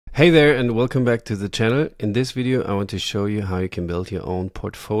Hey there and welcome back to the channel. In this video I want to show you how you can build your own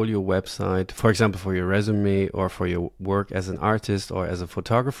portfolio website, for example for your resume or for your work as an artist or as a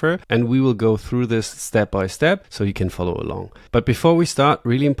photographer, and we will go through this step by step so you can follow along. But before we start,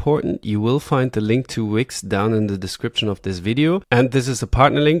 really important, you will find the link to Wix down in the description of this video, and this is a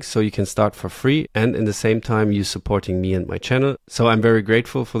partner link so you can start for free and in the same time you supporting me and my channel. So I'm very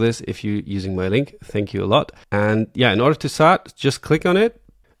grateful for this if you're using my link. Thank you a lot. And yeah, in order to start, just click on it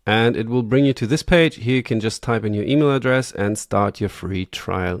and it will bring you to this page. Here you can just type in your email address and start your free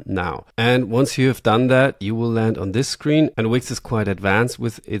trial now. And once you have done that, you will land on this screen, and Wix is quite advanced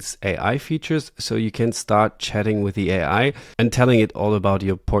with its AI features, so you can start chatting with the AI and telling it all about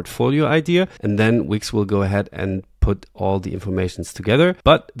your portfolio idea, and then Wix will go ahead and put all the informations together.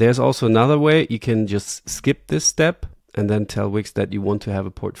 But there's also another way. You can just skip this step and then tell Wix that you want to have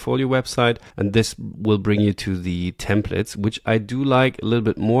a portfolio website, and this will bring you to the templates, which I do like a little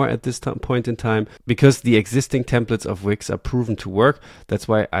bit more at this point in time because the existing templates of Wix are proven to work. That's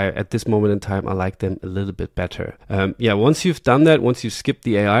why at this moment in time I like them a little bit better. Yeah, once you've done that, once you skip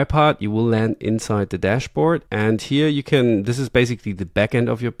the AI part, you will land inside the dashboard, and here you can, this is basically the back end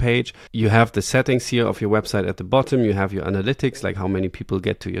of your page. You have the settings here of your website at the bottom. You have your analytics, like how many people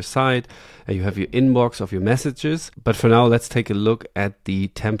get to your site, and you have your inbox of your messages. But for now, let's take a look at the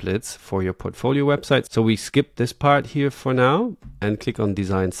templates for your portfolio website. So we skip this part here for now and click on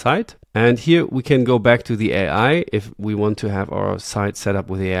Design Site. And here we can go back to the AI if we want to have our site set up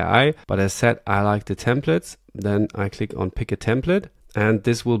with the AI. But as said, I like the templates. Then I click on Pick a Template. And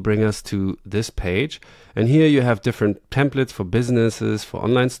this will bring us to this page. And here you have different templates for businesses, for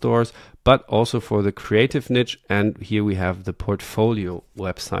online stores, but also for the creative niche. And here we have the portfolio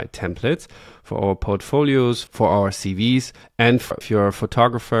website templates for our portfolios, for our CVs, and if you're a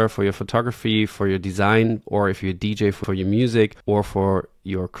photographer, for your photography, for your design, or if you're a DJ for your music, or for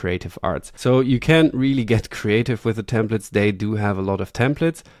your creative arts. So you can really get creative with the templates. They do have a lot of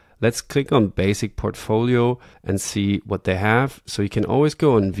templates. Let's click on Basic Portfolio and see what they have. So you can always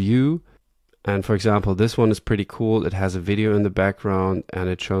go on View. And for example, this one is pretty cool. It has a video in the background and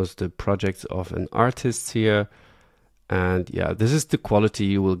it shows the projects of an artist here. And yeah, this is the quality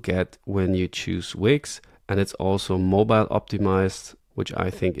you will get when you choose Wix. And it's also mobile optimized, which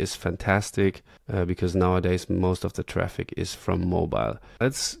I think is fantastic because nowadays most of the traffic is from mobile.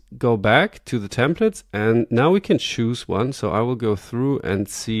 Let's go back to the templates and now we can choose one. So I will go through and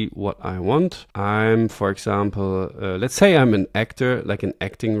see what I want. I'm, for example, let's say I'm an actor, like an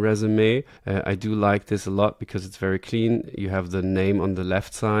acting resume. I do like this a lot because it's very clean. You have the name on the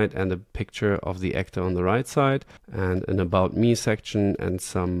left side and a picture of the actor on the right side and an About Me section and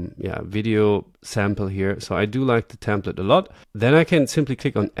some video sample here. So I do like the template a lot. Then I can simply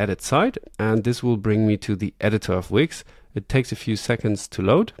click on Edit Site and this will bring me to the editor of Wix. It takes a few seconds to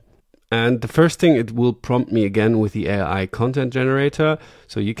load. And the first thing, it will prompt me again with the AI content generator.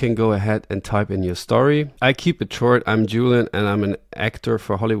 So you can go ahead and type in your story. I keep it short. I'm Julian and I'm an actor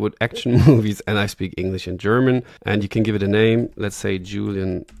for Hollywood action movies and I speak English and German. And you can give it a name. Let's say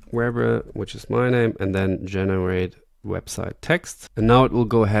Julian Weber, which is my name, and then generate website text. And now it will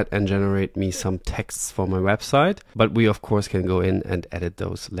go ahead and generate me some texts for my website, but we of course can go in and edit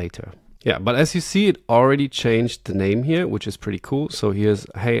those later. Yeah, but as you see, it already changed the name here, which is pretty cool. So here's,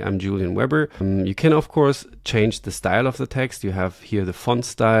 hey, I'm Julian Weber. You can, of course, change the style of the text. You have here the font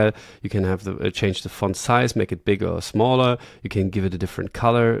style. You can have the change the font size, make it bigger or smaller. You can give it a different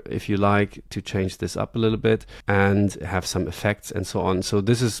color if you like to change this up a little bit and have some effects and so on. So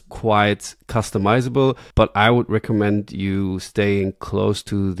this is quite customizable, but I would recommend you staying close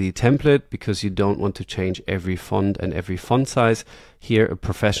to the template because you don't want to change every font and every font size. Here, a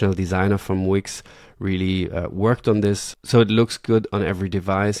professional designer from Wix really worked on this, so it looks good on every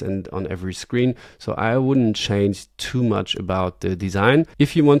device and on every screen. So I wouldn't change too much about the design.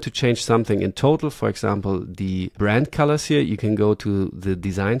 If you want to change something in total, for example, the brand colors here, you can go to the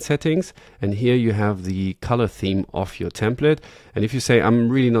design settings, and here you have the color theme of your template. And if you say, I'm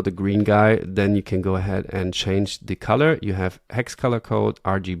really not a green guy, then you can go ahead and change the color. You have hex color code,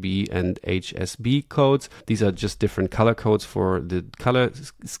 RGB and HSB codes. These are just different color codes for the color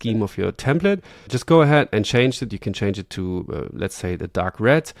scheme of your template. Just go ahead and change it. You can change it to, let's say, the dark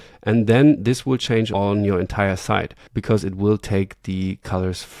red, and then this will change on your entire site because it will take the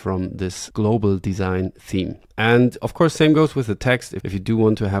colors from this global design theme. And of course, same goes with the text. If you do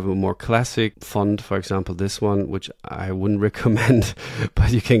want to have a more classic font, for example, this one, which I wouldn't recommend,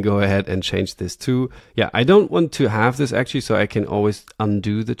 but you can go ahead and change this too. Yeah, I don't want to have this actually, so I can always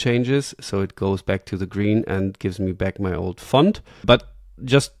undo the changes. So it goes back to the green and gives me back my old font. But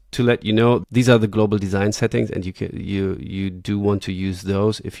just to let you know, these are the global design settings, and you do want to use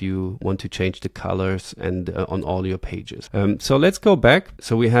those if you want to change the colors and on all your pages. So let's go back.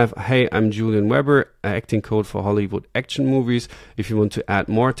 So we have, hey, I'm Julian Weber, acting coach for Hollywood action movies. If you want to add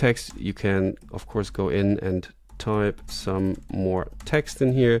more text, you can of course go in and type some more text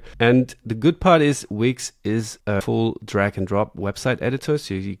in here. And the good part is Wix is a full drag and drop website editor,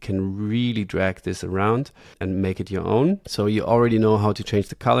 so you can really drag this around and make it your own. So you already know how to change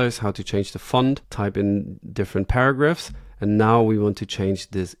the colors, how to change the font, type in different paragraphs. And now we want to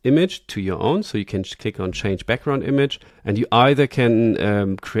change this image to your own. So you can click on change background image, and you either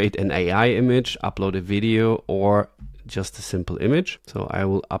can create an AI image, upload a video, or just a simple image. So I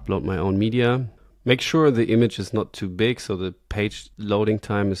will upload my own media. Make sure the image is not too big so the page loading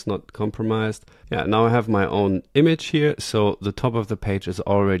time is not compromised. Yeah, now I have my own image here, so the top of the page is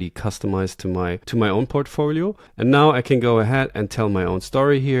already customized to my own portfolio. And now I can go ahead and tell my own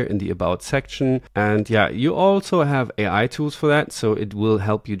story here in the About section. And yeah, you also have AI tools for that, so it will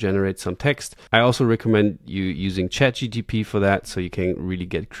help you generate some text. I also recommend you using ChatGPT for that, so you can really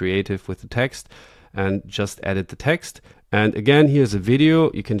get creative with the text and just edit the text. And again, here's a video.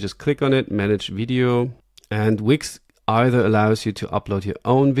 You can just click on it, manage video, and Wix either allows you to upload your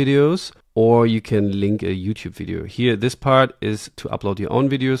own videos, or you can link a YouTube video. Here, this part is to upload your own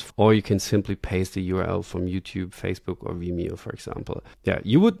videos, or you can simply paste the URL from YouTube, Facebook, or Vimeo, for example. Yeah,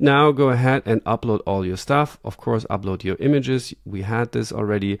 you would now go ahead and upload all your stuff. Of course, upload your images. We had this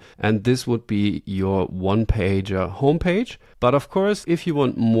already, and this would be your one-pager homepage. But of course, if you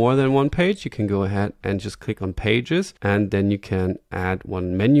want more than one page, you can go ahead and just click on pages, and then you can add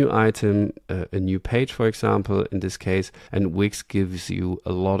one menu item, a new page, for example, in this case. And Wix gives you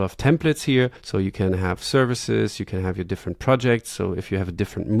a lot of templates here, so you can have services, you can have your different projects. So if you have a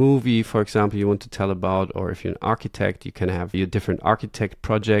different movie, for example, you want to tell about, or if you're an architect, you can have your different architect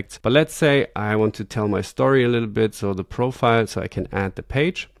projects. But let's say I want to tell my story a little bit, so the profile, so I can add the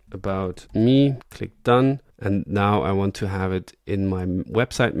page about me, click done. And now I want to have it in my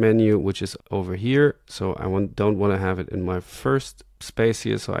website menu, which is over here. So I don't want to have it in my first space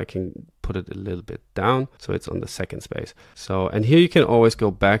here, so I can put it a little bit down. So it's on the second space. So, and here you can always go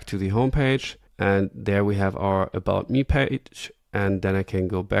back to the home page, and there we have our About Me page. And then I can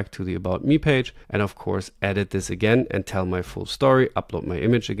go back to the About Me page and of course edit this again and tell my full story, upload my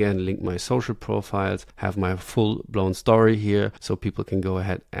image again, link my social profiles, have my full blown story here so people can go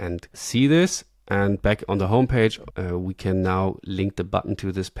ahead and see this. And back on the home page, we can now link the button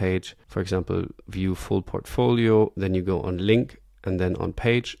to this page. For example, view full portfolio, then you go on link and then on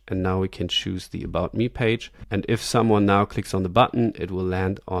page, and now we can choose the About Me page. And if someone now clicks on the button, it will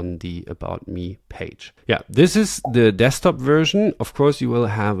land on the About Me page. Yeah, this is the desktop version. Of course, you will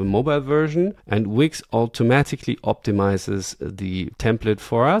have a mobile version, and Wix automatically optimizes the template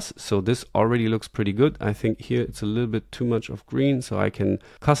for us. So this already looks pretty good. I think here it's a little bit too much of green, so I can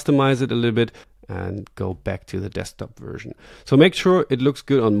customize it a little bit and go back to the desktop version. So make sure it looks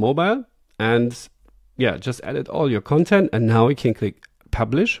good on mobile, and yeah, just edit all your content, and now we can click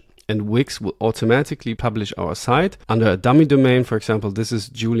publish, and Wix will automatically publish our site under a dummy domain. For example, this is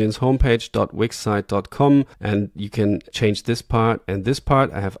julianshomepage.wixsite.com, and you can change this part and this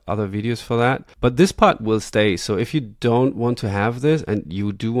part. I have other videos for that, but this part will stay. So if you don't want to have this and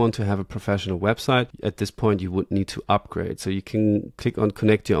you do want to have a professional website, at this point you would need to upgrade. So you can click on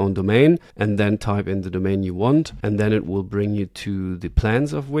connect your own domain and then type in the domain you want, and then it will bring you to the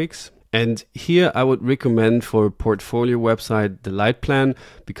plans of Wix. And here I would recommend for a portfolio website the Light plan,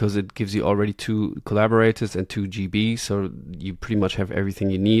 because it gives you already 2 collaborators and 2 GB, so you pretty much have everything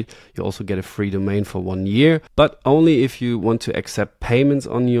you need. You also get a free domain for 1 year, but only if you want to accept payments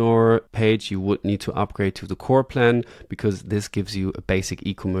on your page, you would need to upgrade to the core plan, because this gives you a basic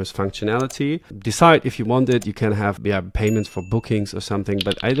e-commerce functionality. Decide if you want it. You can have payments for bookings or something,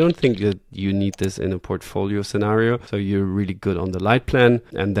 but I don't think that you need this in a portfolio scenario. So you're really good on the Light plan,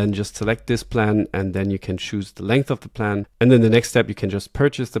 and then just select this plan, and then you can choose the length of the plan. And then the next step, you can just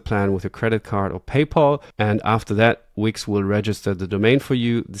purchase the plan with a credit card or PayPal. And after that, Wix will register the domain for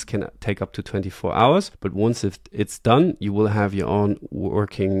you. This can take up to 24 hours. But once it's done, you will have your own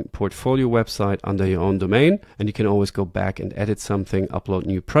working portfolio website under your own domain. And you can always go back and edit something, upload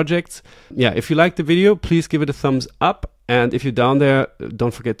new projects. Yeah, if you like the video, please give it a thumbs up. And if you're down there,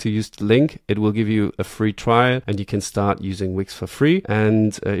 don't forget to use the link. It will give you a free trial, and you can start using Wix for free.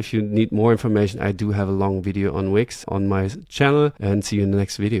 And if you need more information, I do have a long video on Wix on my channel, and see you in the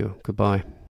next video. Goodbye.